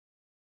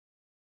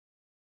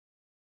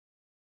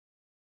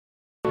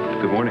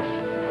Good morning.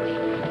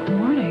 Good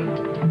morning.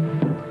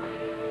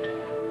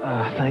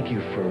 Thank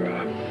you for,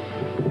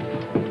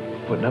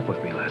 putting up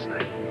with me last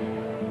night.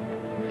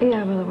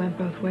 Yeah, well, it went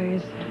both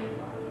ways.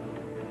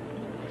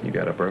 You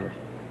got up early.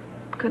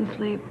 Couldn't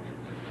sleep.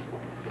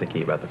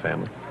 Thinking about the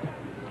family.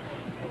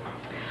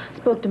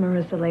 Spoke to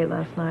Marissa late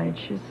last night.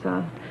 She's,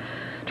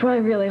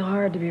 trying really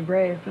hard to be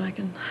brave, but I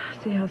can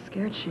see how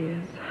scared she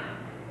is.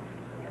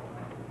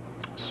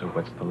 So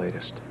what's the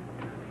latest?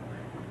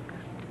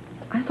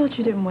 I thought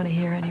you didn't want to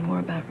hear any more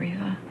about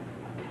Reva.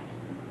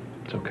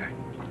 It's okay.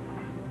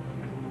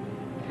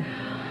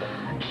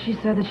 She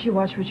said that she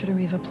watched Richard and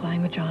Reva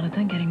playing with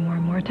Jonathan, getting more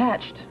and more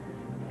attached.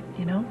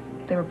 You know,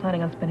 they were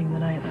planning on spending the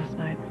night last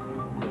night.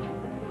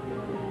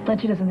 And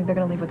she doesn't think they're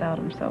going to leave without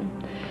him, so...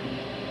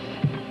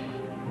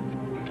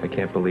 I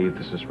can't believe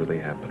this is really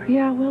happening.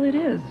 Yeah, well, it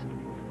is.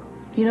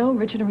 You know,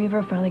 Richard and Reva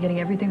are finally getting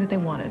everything that they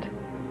wanted.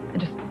 And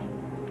just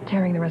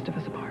tearing the rest of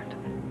us apart.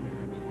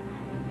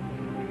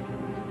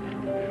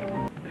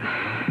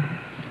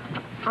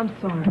 I'm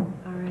sorry,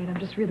 all right? I'm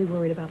just really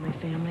worried about my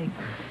family.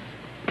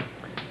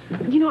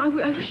 You know, I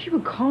wish you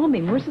would call me.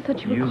 Marissa said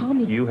she would call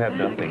me. You have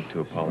back. nothing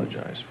to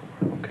apologize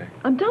for, okay?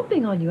 I'm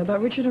dumping on you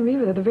about Richard and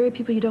Reva. They're the very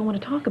people you don't want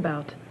to talk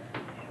about.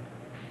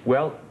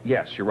 Well,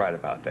 yes, you're right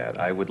about that.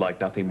 I would like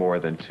nothing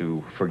more than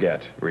to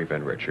forget Reva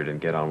and Richard and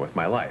get on with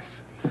my life.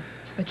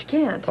 But you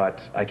can't.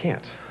 But I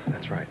can't.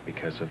 That's right,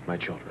 because of my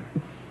children.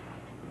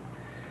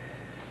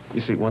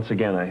 You see, once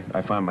again,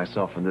 I find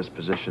myself in this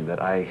position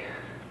that I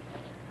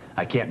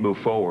can't move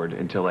forward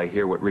until I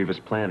hear what Reva's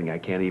planning. I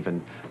can't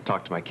even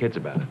talk to my kids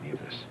about any of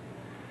this.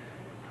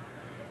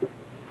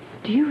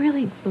 Do you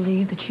really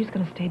believe that she's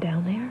going to stay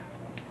down there?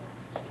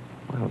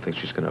 Well, I don't think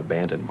she's going to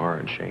abandon Mara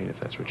and Shane, if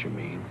that's what you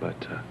mean, but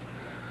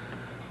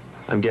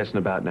I'm guessing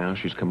about now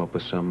she's come up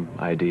with some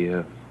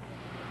idea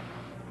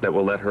that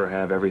will let her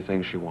have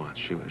everything she wants.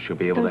 She'll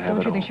be able to have it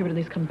all. Don't you think she would at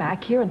least come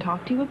back here and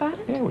talk to you about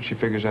it? Yeah, when she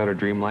figures out her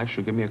dream life,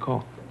 she'll give me a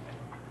call.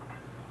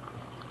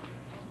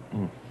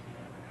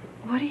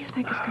 What do you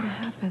think is going to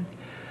happen?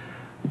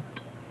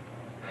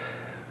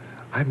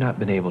 I've not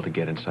been able to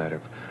get inside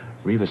of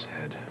Reva's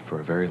head for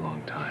a very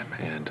long time,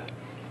 and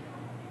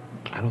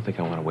I don't think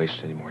I want to waste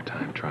any more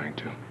time trying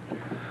to.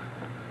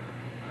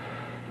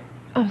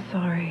 I'm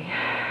sorry.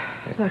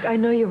 Look, I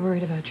know you're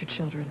worried about your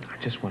children. I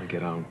just want to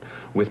get on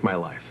with my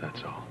life,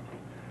 that's all.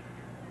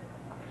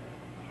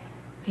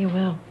 You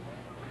will.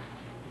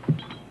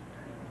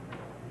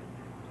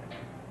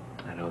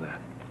 I know that.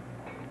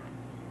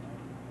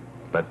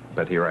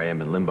 But here I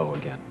am in limbo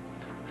again.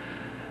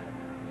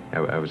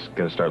 I was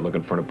going to start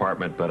looking for an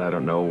apartment, but I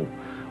don't know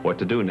what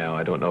to do now.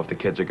 I don't know if the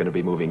kids are going to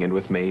be moving in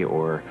with me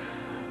or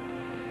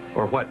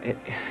what.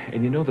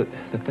 And you know, the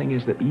thing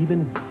is that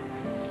even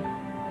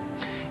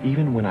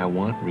when I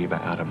want Reva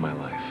out of my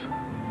life,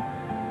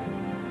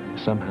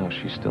 somehow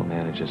she still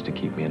manages to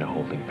keep me in a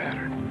holding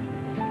pattern.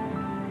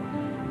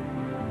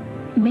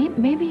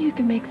 Maybe you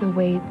can make the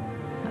wait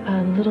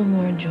a little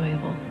more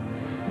enjoyable.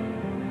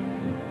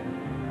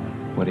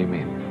 What do you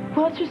mean?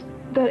 Well, it's just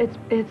that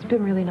it's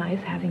been really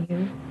nice having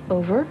you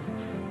over.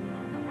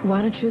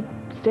 Why don't you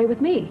stay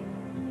with me?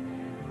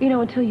 You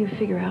know, until you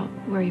figure out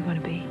where you want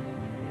to be.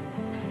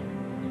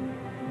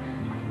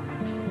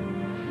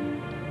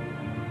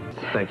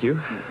 Thank you.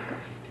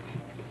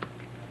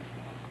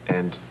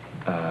 And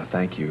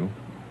thank you.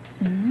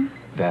 Mm-hmm.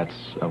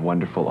 That's a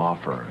wonderful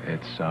offer.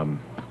 It's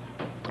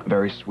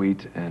very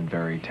sweet and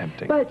very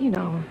tempting. But, you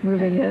know,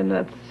 moving in,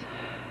 that's...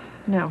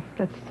 No,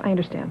 I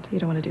understand. You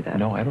don't want to do that.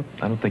 No, I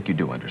don't think you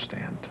do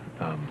understand.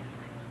 I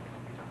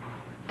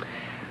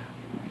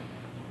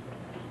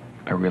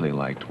really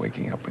liked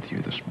waking up with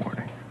you this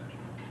morning.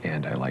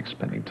 And I like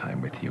spending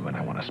time with you, and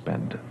I want to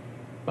spend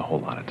a whole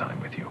lot of time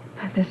with you.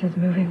 This is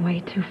moving way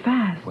too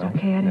fast, well,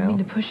 okay? I didn't mean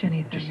to push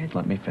anything. Just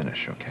let me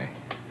finish, okay?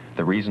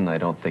 The reason I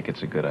don't think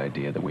it's a good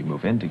idea that we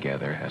move in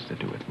together has to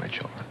do with my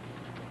children.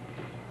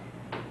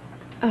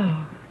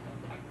 Oh,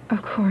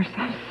 of course.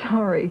 I'm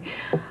sorry.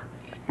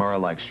 Mara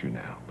likes you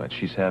now, but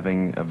she's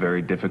having a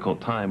very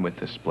difficult time with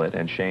this split,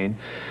 and Shane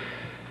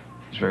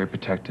is very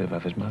protective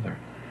of his mother.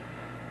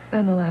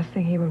 And the last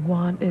thing he would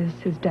want is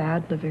his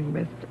dad living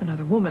with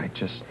another woman. I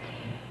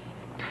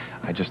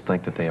just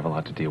think that they have a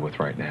lot to deal with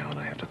right now, and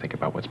I have to think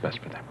about what's best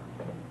for them.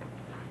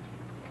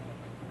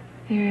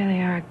 You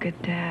really are a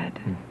good dad.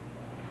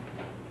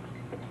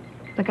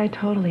 Like, I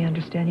totally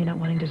understand you not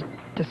wanting to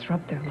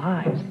disrupt their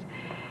lives.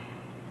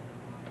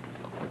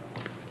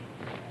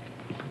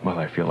 Well,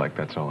 I feel like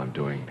that's all I'm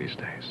doing these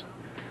days.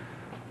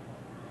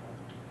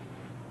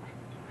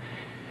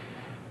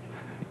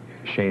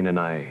 Shane and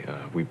I,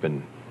 we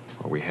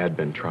had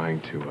been trying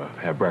to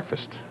have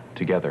breakfast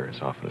together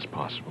as often as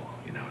possible.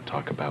 You know,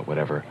 talk about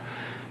whatever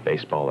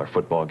baseball or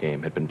football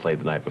game had been played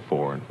the night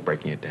before and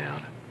breaking it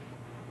down.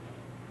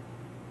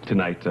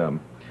 Tonight,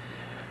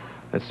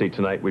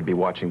 tonight we'd be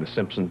watching The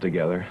Simpsons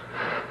together,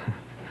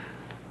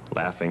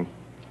 laughing.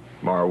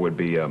 Mara would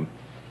be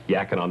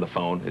yakking on the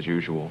phone, as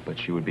usual, but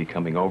she would be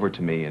coming over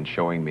to me and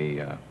showing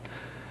me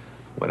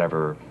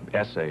whatever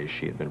essays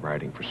she had been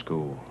writing for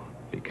school,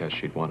 because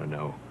she'd want to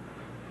know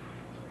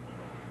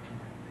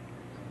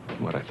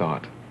what I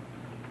thought.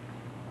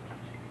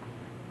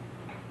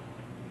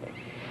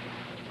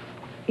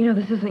 You know,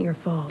 this isn't your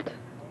fault.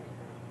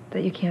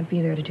 That you can't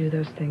be there to do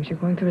those things. You're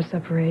going through a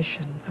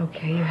separation.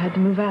 Okay, you had to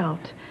move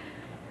out.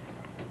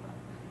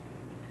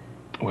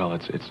 Well,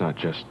 it's not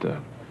just,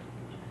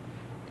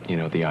 you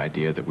know, the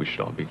idea that we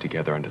should all be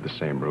together under the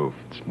same roof.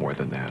 It's more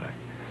than that.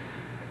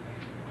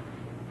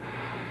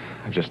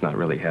 I've just not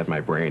really had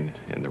my brain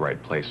in the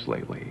right place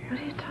lately. What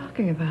are you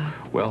talking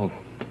about? Well,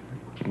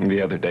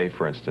 the other day,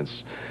 for instance,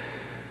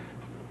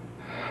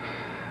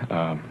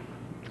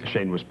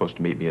 Shane was supposed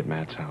to meet me at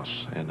Matt's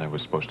house, and I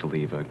was supposed to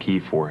leave a key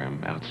for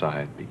him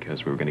outside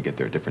because we were going to get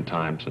there at different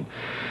times. And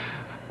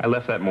I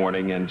left that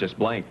morning and just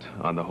blanked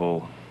on the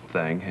whole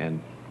thing.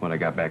 And when I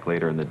got back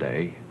later in the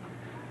day,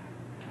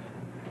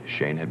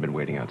 Shane had been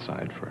waiting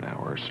outside for an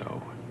hour or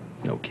so.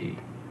 No key.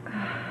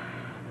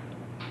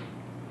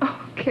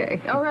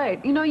 Okay, all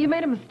right. You know, you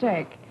made a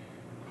mistake.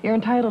 You're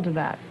entitled to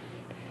that.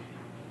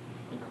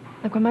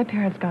 Like, when my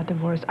parents got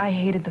divorced, I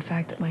hated the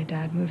fact that my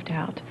dad moved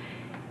out.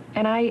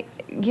 And I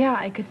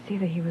could see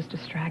that he was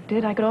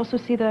distracted. I could also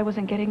see that I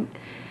wasn't getting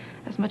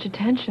as much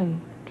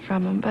attention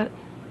from him, but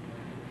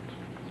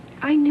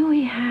I knew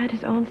he had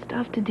his own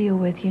stuff to deal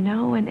with, you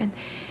know, and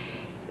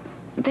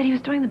that he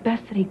was doing the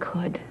best that he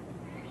could.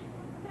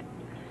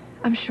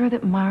 I'm sure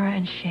that Mara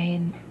and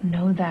Shane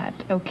know that,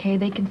 okay?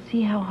 They can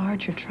see how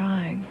hard you're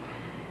trying.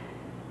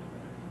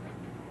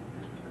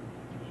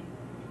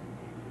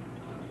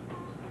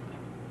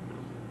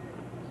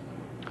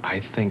 I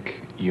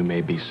think you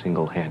may be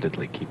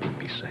single-handedly keeping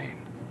me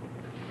sane.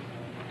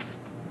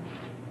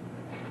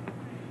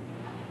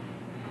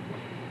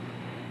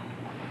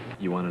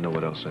 You want to know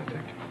what else I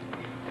think?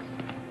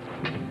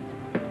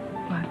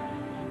 What?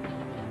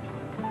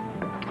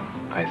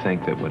 I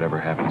think that whatever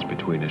happens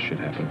between us should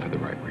happen for the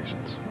right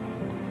reasons.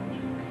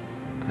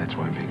 That's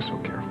why I'm being so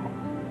careful.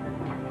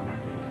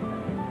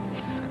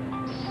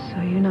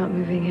 So you're not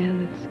moving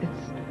in?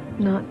 It's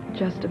not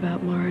just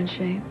about Mara and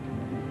Shane?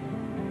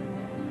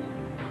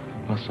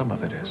 Well, some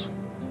of it is.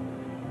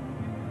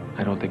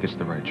 I don't think it's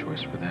the right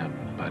choice for them,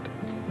 but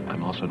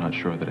I'm also not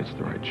sure that it's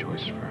the right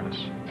choice for us.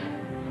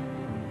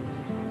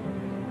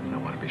 I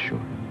want to be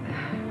sure.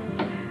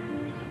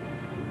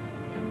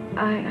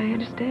 I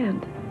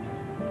understand.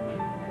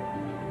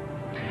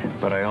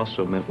 But I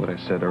also meant what I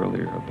said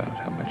earlier about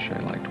how much I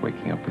liked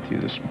waking up with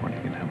you this morning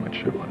and how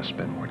much I want to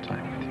spend more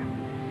time with you.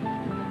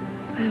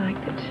 I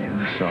liked it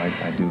too. So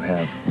I do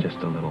have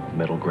just a little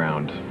middle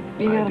ground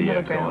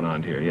idea going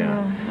on here, yeah.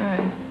 All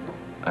right.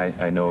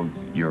 I know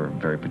you're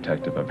very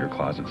protective of your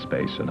closet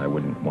space, and I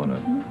wouldn't want to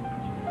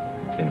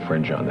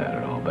infringe on that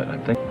at all, but I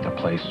think a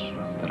place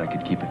that I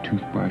could keep a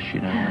toothbrush,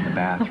 you know, in the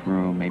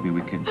bathroom. Maybe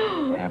we could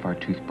have our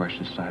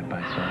toothbrushes side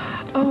by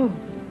side. Oh,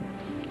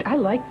 I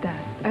like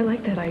that. I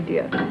like that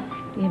idea.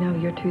 You know,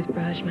 your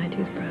toothbrush, my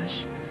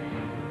toothbrush.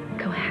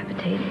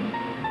 Cohabitating.